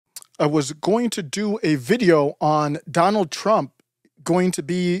I was going to do a video on Donald Trump going to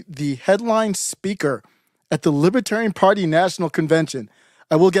be the headline speaker at the Libertarian Party National Convention.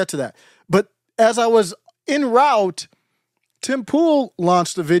 I will get to that. But as I was en route, Tim Pool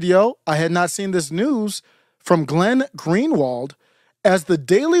launched a video. I had not seen this news from Glenn Greenwald as the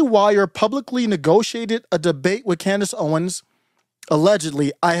Daily Wire publicly negotiated a debate with Candace Owens.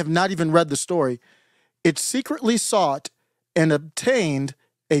 Allegedly, I have not even read the story. It secretly sought and obtained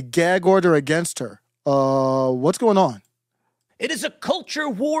a gag order against her. What's going on? It is a culture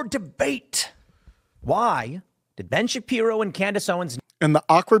war debate. Why did Ben Shapiro and Candace Owens... And the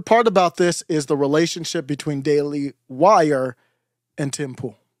awkward part about this is the relationship between Daily Wire and Tim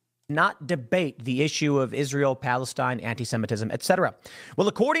Pool. ...not debate the issue of Israel, Palestine, anti-Semitism, etc. Well,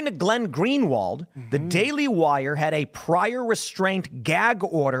 according to Glenn Greenwald, the Daily Wire had a prior restraint gag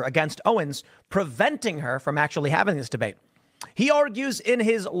order against Owens, preventing her from actually having this debate. He argues in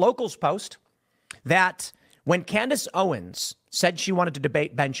his Locals post that when Candace Owens said she wanted to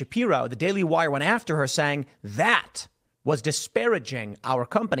debate Ben Shapiro, the Daily Wire went after her saying that was disparaging our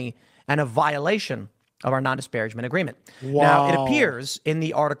company and a violation of our non-disparagement agreement. Wow. Now, it appears in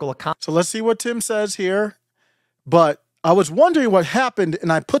the article... So let's see what Tim says here. But I was wondering what happened,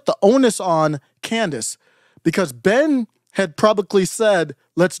 and I put the onus on Candace because Ben had publicly said,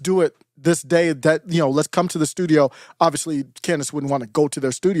 let's do it this day, that, you know, let's come to the studio. Obviously, Candace wouldn't want to go to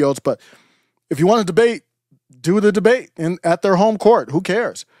their studios, but if you want to debate, do the debate at their home court. Who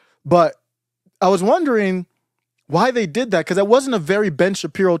cares? But I was wondering why they did that, because that wasn't a very Ben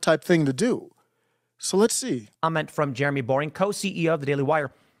Shapiro type thing to do. So let's see. Comment from Jeremy Boring, co-CEO of the Daily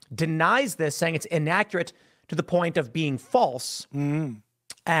Wire, denies this, saying it's inaccurate to the point of being false. And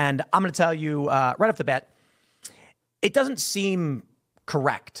I'm going to tell you right off the bat, it doesn't seem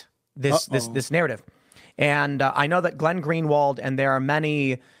correct, this narrative. And I know that Glenn Greenwald, and there are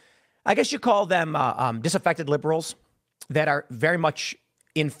many, I guess you call them disaffected liberals, that are very much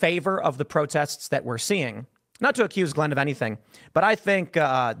in favor of the protests that we're seeing. Not to accuse Glenn of anything, but I think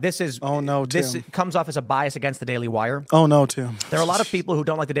this is... Oh, no, Tim. This comes off as a bias against the Daily Wire. Oh, no, Tim. There are a lot of people who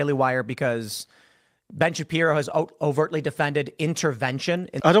don't like the Daily Wire because Ben Shapiro has overtly defended intervention.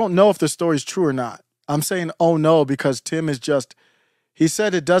 I don't know if the story's true or not. I'm saying, oh, no, because Tim is just... He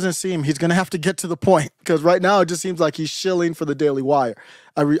said it doesn't seem... He's going to have to get to the point, because right now it just seems like he's shilling for the Daily Wire.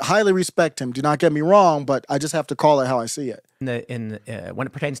 I highly respect him. Do not get me wrong, but I just have to call it how I see it. When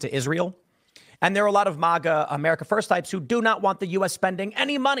it pertains to Israel... And there are a lot of MAGA America First types who do not want the U.S. spending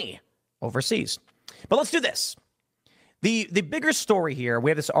any money overseas. But let's do this. The bigger story here, we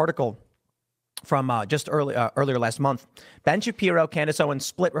have this article from just earlier last month. Ben Shapiro, Candace Owens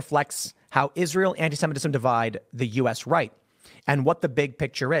split reflects how Israel anti-Semitism divide the U.S. right and what the big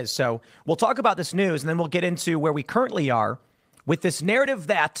picture is. So we'll talk about this news, and then we'll get into where we currently are with this narrative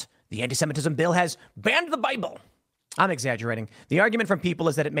that the anti-Semitism bill has banned the Bible. I'm exaggerating. The argument from people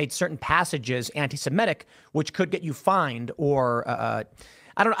is that it made certain passages anti-Semitic, which could get you fined, or I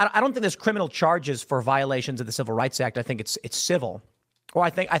don't think there's criminal charges for violations of the Civil Rights Act. I think it's civil, or I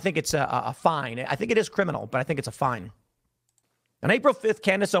think it's a fine. I think it is criminal, but I think it's a fine. On April 5th,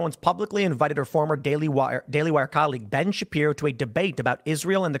 Candace Owens publicly invited her former Daily Wire colleague Ben Shapiro to a debate about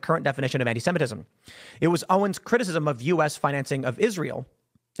Israel and the current definition of anti-Semitism. It was Owens' criticism of U.S. financing of Israel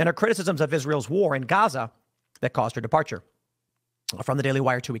and her criticisms of Israel's war in Gaza that caused her departure from the Daily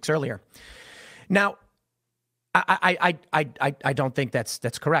Wire 2 weeks earlier. Now, I don't think that's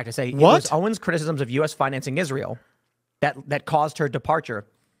correct. I say what? It was Owens' criticisms of U.S. financing Israel that caused her departure.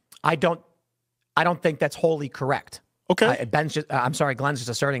 I don't think that's wholly correct. Okay. I'm sorry, Glenn's just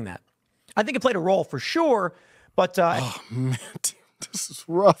asserting that. I think it played a role for sure, but oh man, this is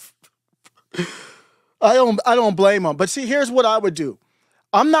rough. I don't blame him. But see, here's what I would do.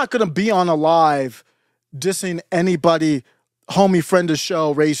 I'm not gonna be on a live dissing anybody, homie friend of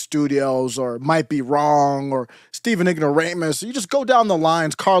show, Ray Studios, or Might Be Wrong, or Stephen Ignoramus. You just go down the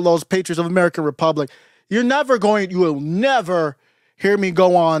lines, Carlos, Patriots of American Republic. You will never hear me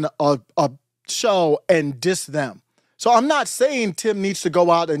go on a show and diss them. So I'm not saying Tim needs to go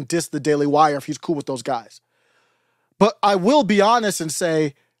out and diss the Daily Wire if he's cool with those guys. But I will be honest and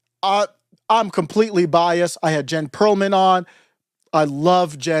say, I'm completely biased. I had Jen Perlman on. I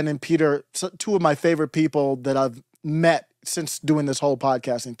love Jen and Peter, two of my favorite people that I've met since doing this whole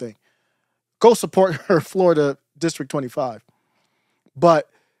podcasting thing. Go support her, Florida District 25. But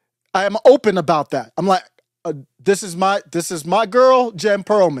I am open about that. I'm like, this is my girl, Jen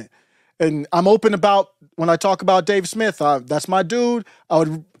Perlman. And I'm open about when I talk about Dave Smith. That's my dude. I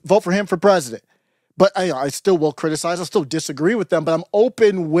would vote for him for president. But I still will criticize. I still disagree with them. But I'm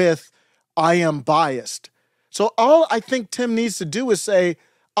open with I am biased. So all I think Tim needs to do is say,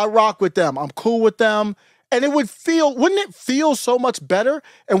 I rock with them. I'm cool with them. And it would feel, wouldn't it feel so much better?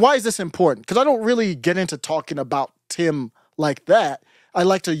 And why is this important? Because I don't really get into talking about Tim like that. I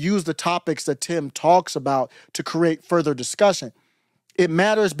like to use the topics that Tim talks about to create further discussion. It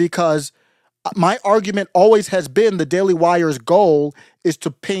matters because my argument always has been the Daily Wire's goal is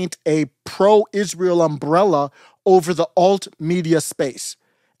to paint a pro-Israel umbrella over the alt media space.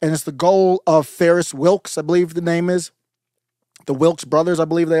 And it's the goal of Ferris Wilks, I believe the name is. The Wilks brothers, I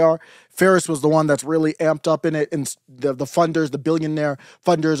believe they are. Ferris was the one that's really amped up in it. And the funders, the billionaire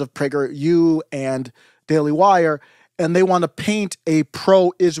funders of PragerU and Daily Wire. And they want to paint a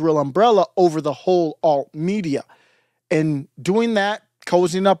pro-Israel umbrella over the whole alt media. And doing that,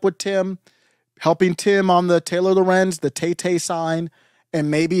 cozying up with Tim, helping Tim on the Taylor Lorenz, the Tay-Tay sign, and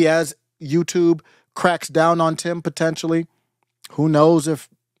maybe as YouTube cracks down on Tim potentially, who knows if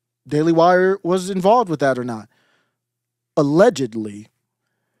Daily Wire was involved with that or not. Allegedly,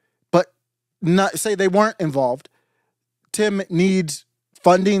 but not say they weren't involved. Tim needs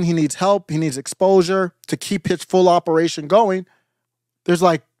funding, he needs help, he needs exposure to keep his full operation going. There's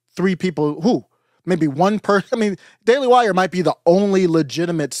like 3 people maybe one person. I mean, Daily Wire might be the only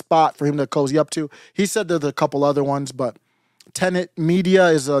legitimate spot for him to cozy up to. He said there's a couple other ones, but Tenet Media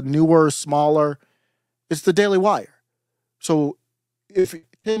is a newer, smaller. It's the Daily Wire. So if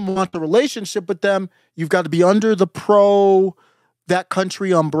Tim wants a relationship with them, you've got to be under the that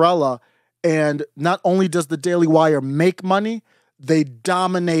country umbrella. And not only does the Daily Wire make money, they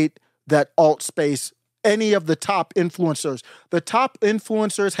dominate that alt space. Any of the top influencers. The top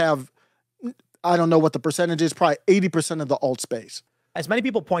influencers have, I don't know what the percentage is, probably 80% of the alt space. As many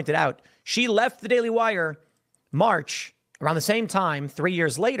people pointed out, she left the Daily Wire March around the same time, 3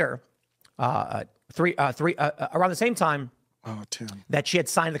 years later, around the same time Tim. that she had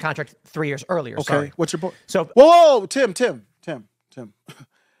signed the contract 3 years earlier. Okay, Sorry. what's your point? So, whoa, Tim.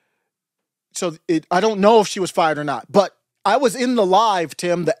 So I don't know if she was fired or not, but I was in the live,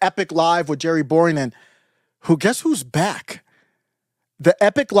 Tim, the epic live with Jerry Boring, and guess who's back? The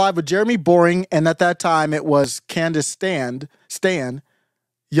epic live with Jeremy Boring, and at that time it was Candace Stan,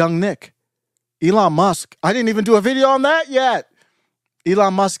 Young Nick, Elon Musk. I didn't even do a video on that yet.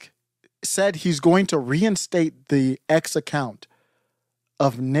 Elon Musk said he's going to reinstate the X account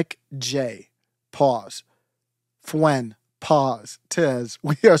of Nick J. Pause. Fwen. Pause. Tez.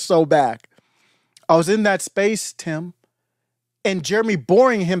 We are so back. I was in that space, Tim. And Jeremy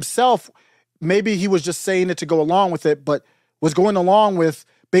Boring himself, maybe he was just saying it to go along with it, but was going along with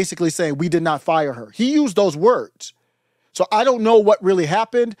basically saying we did not fire her. He used those words. So I don't know what really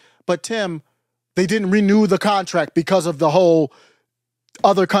happened, but Tim, they didn't renew the contract because of the whole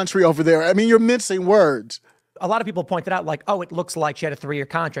other country over there. I mean, you're mincing words. a lot of people pointed out, like, oh, it looks like she had a 3-year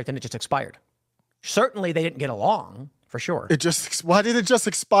contract and it just expired. Certainly they didn't get along, for sure. Why did it just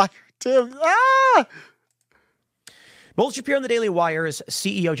expire, Tim? Ah! Both Shapiro and the Daily Wire's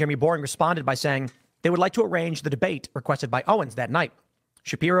CEO, Jeremy Boring, responded by saying they would like to arrange the debate requested by Owens that night.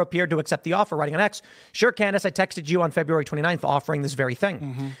 Shapiro appeared to accept the offer, writing on X, "Sure, Candace, I texted you on February 29th offering this very thing."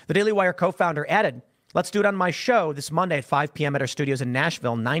 Mm-hmm. The Daily Wire co-founder added, "Let's do it on my show this Monday at 5 p.m. at our studios in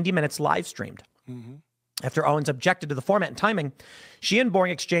Nashville, 90 minutes live streamed." Mm-hmm. After Owens objected to the format and timing, she and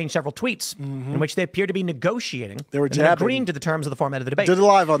Boring exchanged several tweets in which they appeared to be negotiating. They were and agreeing to the terms of the format of the debate. Did a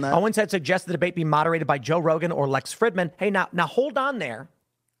live on that. Owens had suggested the debate be moderated by Joe Rogan or Lex Fridman. Hey, now hold on there.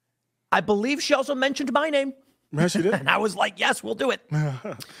 I believe she also mentioned my name. Yes, she did. And I was like, yes, we'll do it.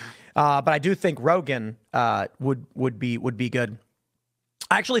 But I do think Rogan would be good.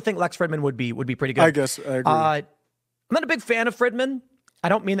 I actually think Lex Fridman would be pretty good. I guess I agree. I'm not a big fan of Fridman. I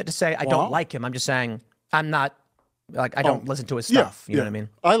don't mean that to say I don't like him. I'm just saying I'm not, like, I don't listen to his stuff. You know what I mean?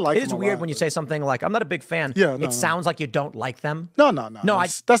 I like him. It is weird when you say something like, I'm not a big fan. Yeah, it sounds like you don't like them. No.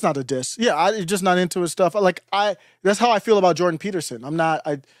 That's not a diss. Yeah, I'm just not into his stuff. That's how I feel about Jordan Peterson.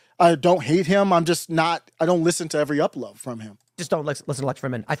 I don't hate him. I'm just not, I don't listen to every upload from him. Just don't listen to Lex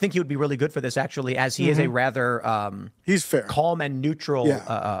Fridman. I think he would be really good for this, actually, as he is a rather he's fair, calm and neutral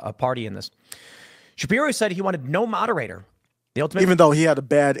party in this. Shapiro said he wanted no moderator. The ultimate, even though he had a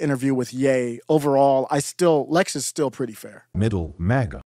bad interview with Ye, overall, Lex is still pretty fair. Middle MAGA.